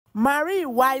Marie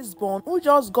Wiseborn, who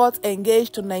just got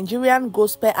engaged to Nigerian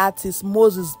gospel artist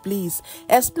Bliss,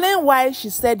 explained why she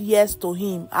said yes to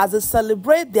him as they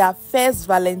celebrate their first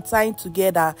Valentine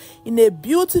together in a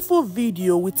beautiful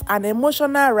video with an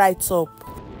emotional write-up.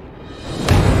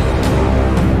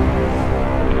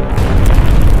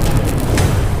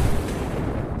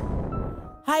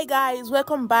 Hi guys,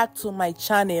 welcome back to my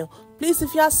channel. Please,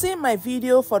 if you are seeing my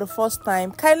video for the first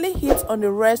time, kindly hit on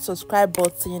the red subscribe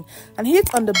button and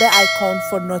hit on the bell icon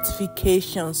for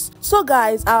notifications. So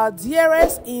guys, our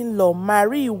dearest in-law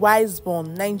Marie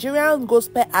Wiseborn, Nigerian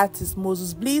gospel artist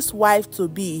Bliss'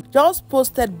 wife-to-be, just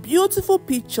posted beautiful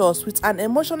pictures with an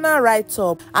emotional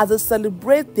write-up as they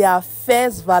celebrate their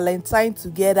first Valentine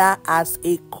together as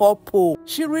a couple.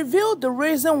 She revealed the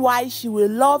reason why she will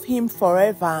love him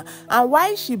forever and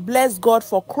why she blessed God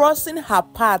for crossing her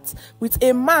path with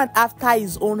a man after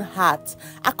his own heart.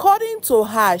 According to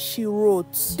her, she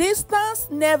wrote, "Distance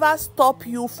never stop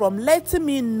you from letting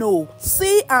me know,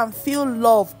 see and feel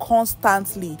love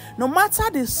constantly. No matter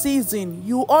the season,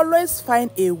 you always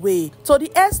find a way. To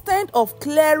the extent of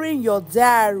clearing your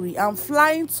diary and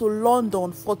flying to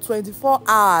London for 24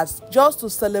 hours just to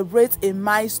celebrate a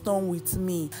milestone with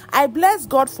me. I bless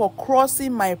God for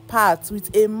crossing my path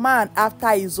with a man after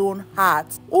his own heart,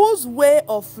 whose way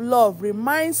of love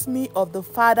reminds me of the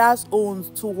Father's own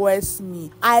towards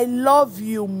me. I love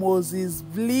you, Moses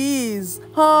Bliss."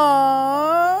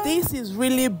 This is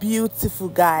really beautiful,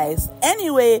 guys.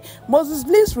 Anyway,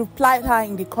 Bliss replied her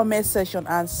in the comment section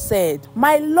and said,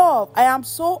 "My love, I am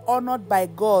so honored by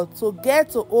God to get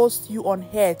to host you on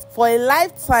earth for a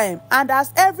lifetime, and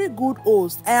as every good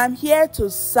host, I am here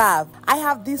to serve. I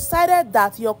have decided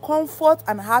that your comfort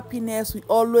and happiness will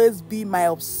always be my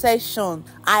obsession.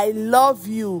 I love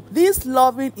you. This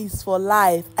loving is for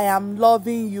life. I am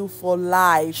loving you for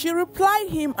life." She replied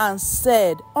him and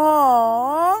said,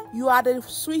 "Aww, you are the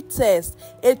sweetest,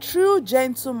 a true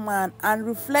gentleman and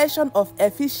reflection of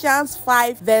Ephesians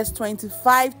 5 verse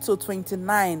 25 to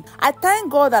 29. I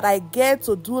thank God that I get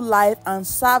to do life and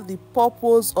serve the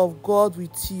purpose of God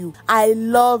with you. I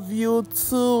love you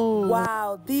too."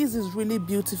 Wow, this is really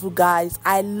beautiful, guys.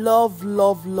 I love.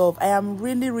 I am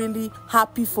really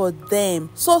happy for them.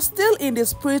 So still in the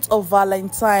spirit of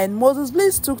Valentine,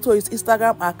 Bliss took to his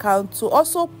Instagram account to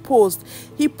also post.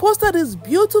 He posted this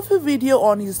beautiful video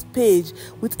on his page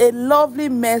with a lovely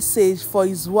message for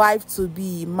his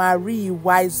wife-to-be, Marie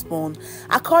Wiseborn.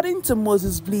 According to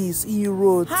Bliss, he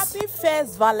wrote, "Happy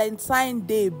first Valentine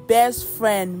Day, best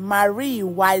friend Marie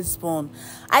Wiseborn.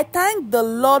 I thank the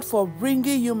Lord for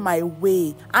bringing you my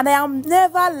way, and I am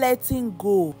never letting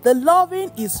go. The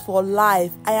loving is for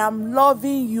life. I am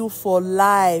loving you for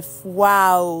life."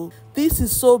 Wow. This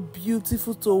is so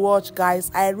beautiful to watch,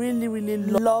 guys. I really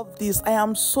love this. I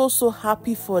am so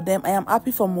happy for them. I am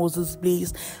happy for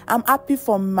Bliss. I'm happy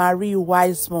for Marie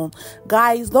Wiseborn.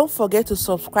 Guys, don't forget to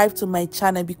subscribe to my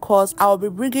channel because I'll be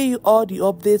bringing you all the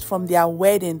updates from their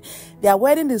wedding. Their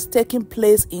wedding is taking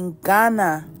place in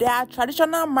Ghana. Their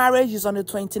traditional marriage is on the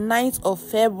 29th of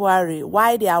February,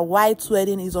 while their white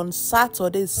wedding is on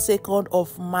Saturday, 2nd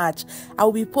of March. I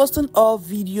will be posting all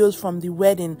videos from the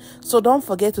wedding, so don't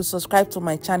forget to subscribe to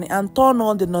my channel and turn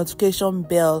on the notification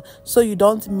bell so you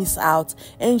don't miss out.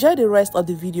 Enjoy the rest of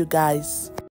the video,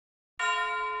 guys.